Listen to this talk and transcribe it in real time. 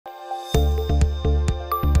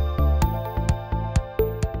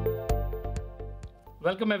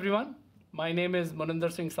Welcome, everyone. My name is Muninder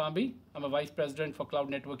Sambi. I'm a Vice President for Cloud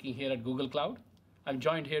Networking here at Google Cloud. I'm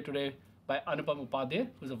joined here today by Anupam Upadhyaya,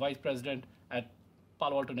 who's a Vice President at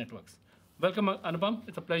Palo Alto Networks. Welcome, Anupam.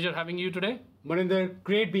 It's a pleasure having you today. Muninder,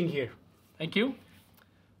 great being here. Thank you.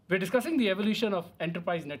 We're discussing the evolution of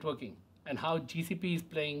enterprise networking and how GCP is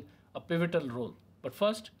playing a pivotal role. But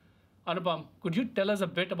first, Anupam, could you tell us a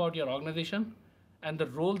bit about your organization and the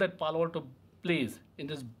role that Palo Alto plays in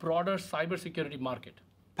this broader cybersecurity market?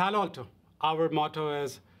 Palo Alto, our motto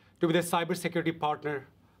is to be the cybersecurity partner,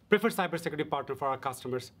 preferred cybersecurity partner for our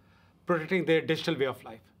customers, protecting their digital way of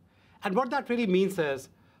life. And what that really means is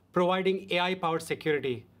providing AI-powered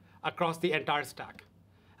security across the entire stack.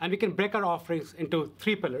 And we can break our offerings into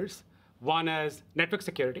three pillars. One is network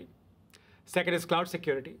security. Second is cloud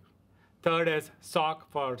security. Third is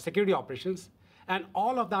SOC for security operations. And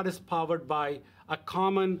all of that is powered by a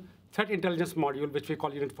common threat intelligence module, which we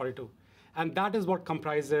call Unit 42. And that is what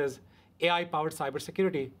comprises AI-powered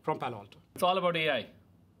cybersecurity from Palo Alto. It's all about AI.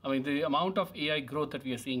 I mean, the amount of AI growth that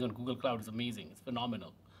we are seeing on Google Cloud is amazing. It's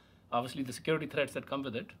phenomenal. Obviously, the security threats that come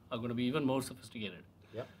with it are going to be even more sophisticated.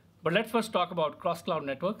 Yep. But let's first talk about cross-cloud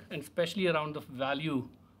network, and especially around the value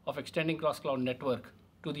of extending cross-cloud network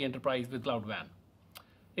to the enterprise with Cloud WAN.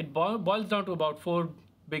 It boils down to about four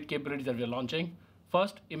big capabilities that we are launching.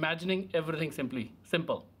 First, imagining everything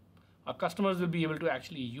simple. Our customers will be able to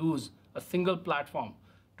actually use a single platform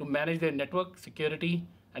to manage their network security,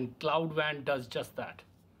 and Cloud WAN does just that.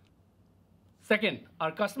 Second,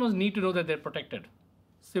 our customers need to know that they're protected.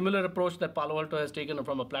 Similar approach that Palo Alto has taken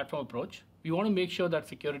from a platform approach. We want to make sure that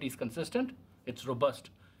security is consistent, it's robust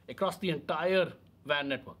across the entire WAN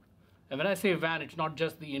network. And when I say WAN, it's not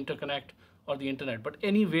just the interconnect or the internet, but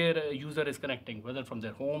anywhere a user is connecting, whether from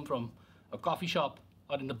their home, from a coffee shop,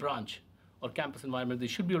 or in the branch or campus environment, they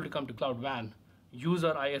should be able to come to Cloud WAN, use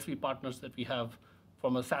our ISV partners that we have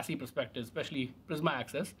from a SASE perspective, especially Prisma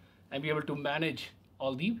access, and be able to manage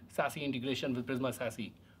all the SASE integration with Prisma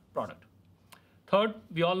SASE product. Third,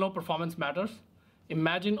 we all know performance matters.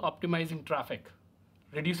 Imagine optimizing traffic,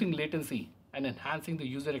 reducing latency, and enhancing the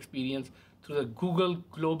user experience through the Google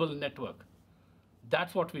Global Network.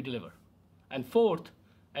 That's what we deliver. And fourth,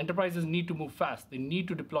 enterprises need to move fast. They need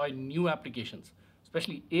to deploy new applications,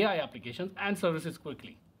 especially AI applications and services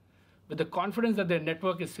quickly. With the confidence that their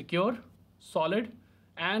network is secure, solid,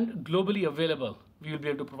 and globally available, we will be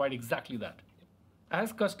able to provide exactly that.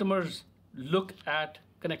 As customers look at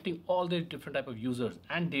connecting all the different type of users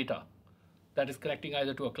and data that is connecting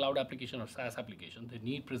either to a cloud application or SaaS application, they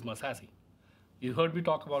need Prisma SASE. You heard me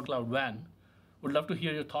talk about Cloud WAN. Would love to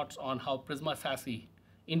hear your thoughts on how Prisma SASE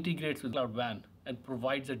integrates with Cloud WAN and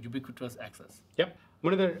provides that ubiquitous access. Yep.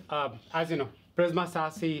 Muninder, as you know, Prisma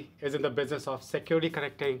SASE is in the business of securely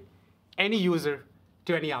connecting any user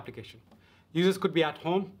to any application. Users could be at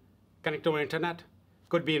home, connect over internet,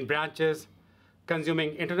 could be in branches,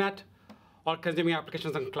 consuming internet, or consuming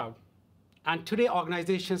applications on cloud. And today,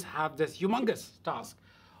 organizations have this humongous task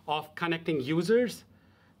of connecting users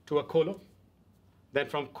to a colo, then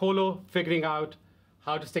from colo, figuring out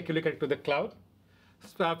how to securely connect to the cloud,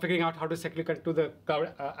 figuring out how to securely connect to the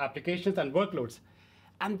cloud applications and workloads.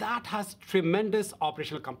 And that has tremendous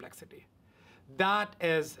operational complexity. That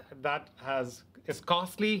is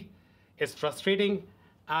costly, is frustrating,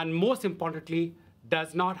 and most importantly,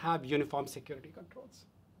 does not have uniform security controls.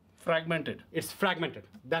 Fragmented. It's fragmented.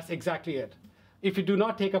 That's exactly it. If you do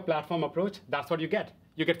not take a platform approach, that's what you get.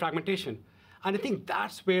 You get fragmentation. And I think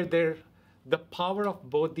that's where the power of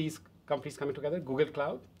both these companies coming together, Google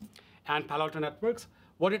Cloud and Palo Alto Networks,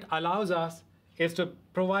 what it allows us is to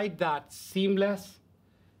provide that seamless,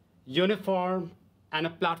 uniform, and a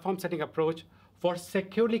platform setting approach for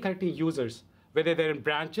securely connecting users, whether they're in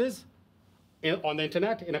branches, on the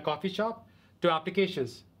internet, in a coffee shop, to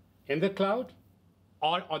applications in the cloud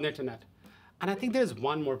or on the internet. And I think there's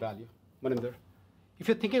one more value, Muninder. If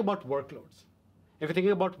you're thinking about workloads,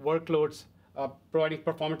 providing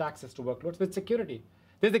performant access to workloads with security,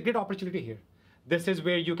 there's a great opportunity here. This is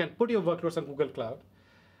where you can put your workloads on Google Cloud,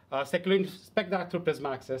 securely inspect that through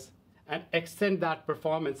Prisma Access, and extend that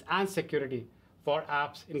performance and security for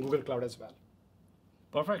apps in Google Cloud as well.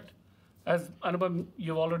 Perfect. As Anupam,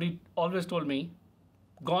 you've always told me,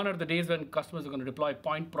 gone are the days when customers are going to deploy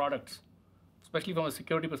point products, especially from a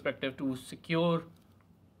security perspective, to secure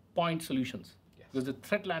point solutions. Yes. Because the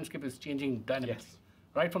threat landscape is changing dynamically. Yes.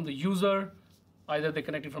 Right from the user, either they're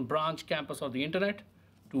connected from branch, campus, or the internet,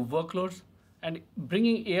 to workloads. And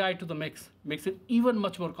bringing AI to the mix makes it even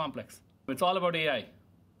much more complex. It's all about AI.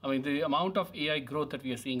 I mean, the amount of AI growth that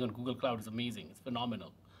we are seeing on Google Cloud is amazing. It's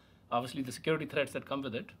phenomenal. Obviously, the security threats that come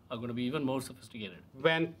with it are going to be even more sophisticated.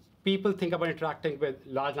 When people think about interacting with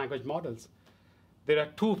large language models, there are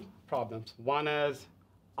two problems. One is,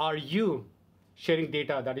 are you sharing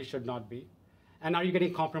data that it should not be? And are you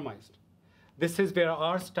getting compromised? This is where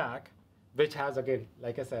our stack, which has, again,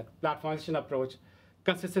 like I said, platformization approach,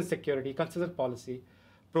 consistent security, consistent policy,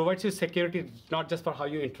 provides you security not just for how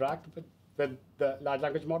you interact with the large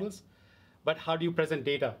language models, but how do you present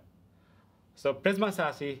data. So Prisma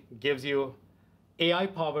SASE gives you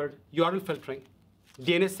AI-powered URL filtering,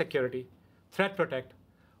 DNS security, threat protect,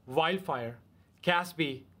 wildfire,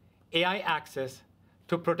 CASB, AI access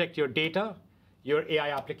to protect your data, your AI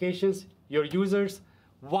applications, your users,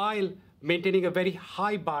 while maintaining a very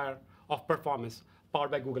high bar of performance powered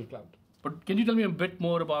by Google Cloud. But can you tell me a bit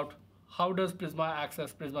more about how does Prisma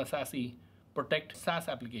Access, Prisma SASE protect SaaS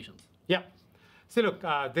applications? Yeah. So look,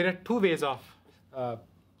 there are two ways of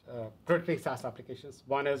protecting SaaS applications.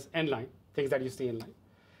 One is inline, things that you see inline.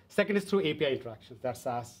 Second is through API interactions that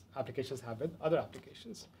SaaS applications have with other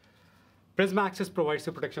applications. Prisma Access provides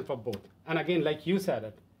you protection for both. And again, like you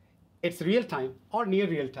said, it's real time or near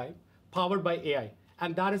real time, powered by AI.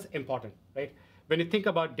 And that is important, right? When you think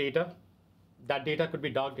about data, that data could be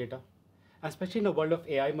dark data, especially in the world of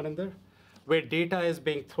AI, Muninder, where data is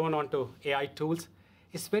being thrown onto AI tools.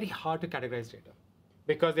 It's very hard to categorize data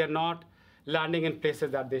because they're not landing in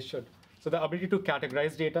places that they should. So the ability to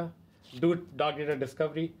categorize data, do dark data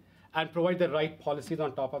discovery, and provide the right policies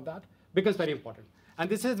on top of that becomes very important. And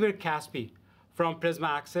this is where CASB from Prisma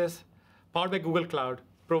Access, powered by Google Cloud,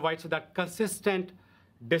 provides that consistent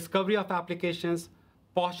discovery of applications,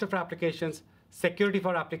 posture for applications, security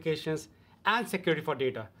for applications, and security for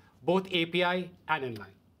data, both API and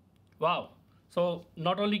inline. Wow. So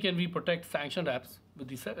not only can we protect sanctioned apps with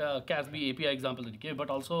the CASB API example that you gave, but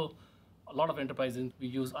also a lot of enterprises, we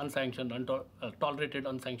use unsanctioned, tolerated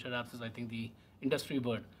unsanctioned apps is, I think, the industry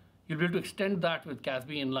word. You'll be able to extend that with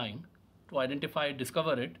CASB inline to identify,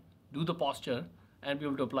 discover it, do the posture, and be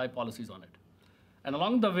able to apply policies on it. And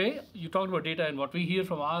along the way, you talked about data, and what we hear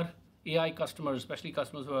from our AI customers, especially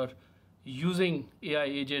customers who are using AI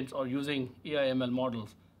agents or using AI ML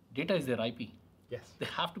models, data is their IP. Yes. They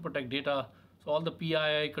have to protect data. So all the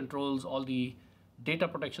PII controls, all the data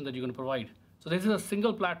protection that you're going to provide. So this is a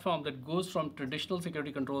single platform that goes from traditional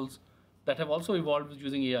security controls that have also evolved with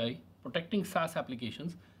using AI, protecting SaaS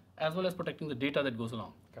applications, as well as protecting the data that goes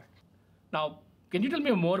along. Okay. Now, can you tell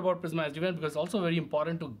me more about Prisma SD-WAN? Because it's also very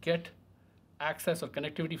important to get access or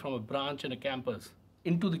connectivity from a branch and a campus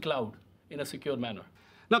into the cloud in a secure manner.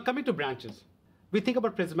 Now, coming to branches, we think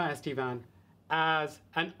about Prisma SD-WAN as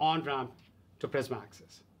an on-ramp to Prisma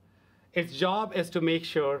Access. Its job is to make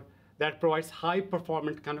sure that it provides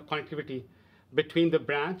high-performance kind of connectivity between the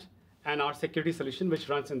branch and our security solution, which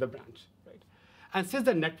runs in the branch. Right? And since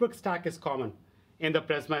the network stack is common in the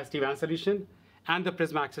Prisma SD-WAN solution and the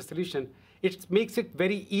Prisma Access solution, it makes it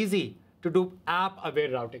very easy to do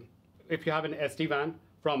app-aware routing. If you have an SD-WAN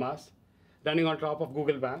from us running on top of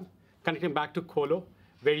Google WAN, connecting back to Colo,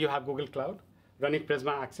 where you have Google Cloud, running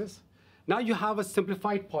Prisma Access, now you have a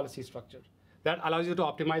simplified policy structure that allows you to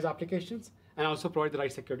optimize applications and also provide the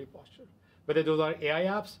right security posture, whether those are AI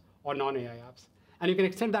apps or non-AI apps. And you can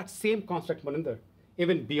extend that same construct, Muninder,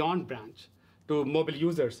 even beyond branch to mobile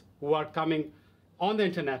users who are coming on the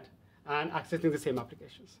internet and accessing the same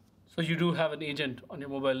applications. So you do have an agent on your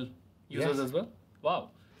mobile users as well? Wow.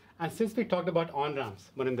 And since we talked about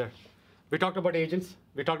on-ramps, Muninder, we talked about agents,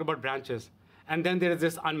 we talked about branches, and then there is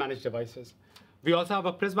this unmanaged devices. We also have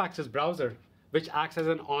a Prisma Access browser, which acts as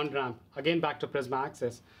an on-ramp, again back to Prisma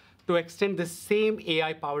Access, to extend the same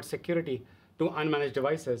AI-powered security to unmanaged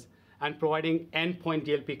devices and providing endpoint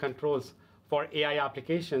DLP controls for AI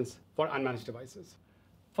applications for unmanaged devices.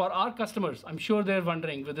 For our customers, I'm sure they're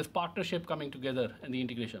wondering, with this partnership coming together and the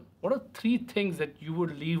integration, what are 3 things that you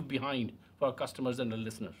would leave behind for our customers and the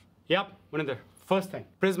listeners? Yep, Muninder. First thing,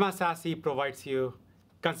 Prisma SASE provides you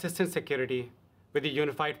consistent security with a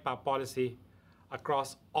unified policy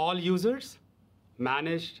across all users,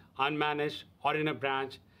 managed, unmanaged, or in a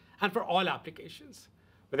branch, and for all applications,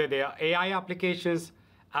 whether they are AI applications,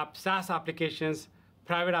 SaaS applications,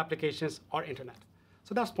 private applications, or internet.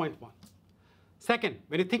 So that's point 1. Second,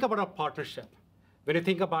 when you think about our partnership, when you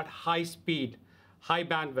think about high speed, high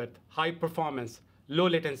bandwidth, high performance, low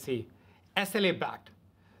latency, SLA backed,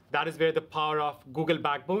 that is where the power of Google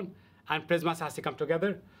Backbone and Prisma SASE come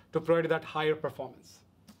together to provide that higher performance.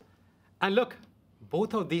 And look,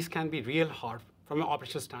 both of these can be real hard from an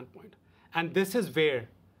operational standpoint. And this is where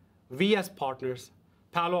we as partners,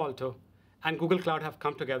 Palo Alto and Google Cloud, have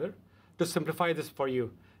come together to simplify this for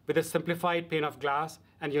you with a simplified pane of glass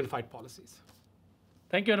and unified policies.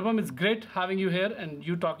 Thank you, Anupam. It's great having you here and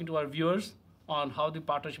you talking to our viewers on how the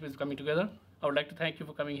partnership is coming together. I would like to thank you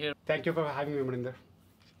for coming here. Thank you for having me, Muninder.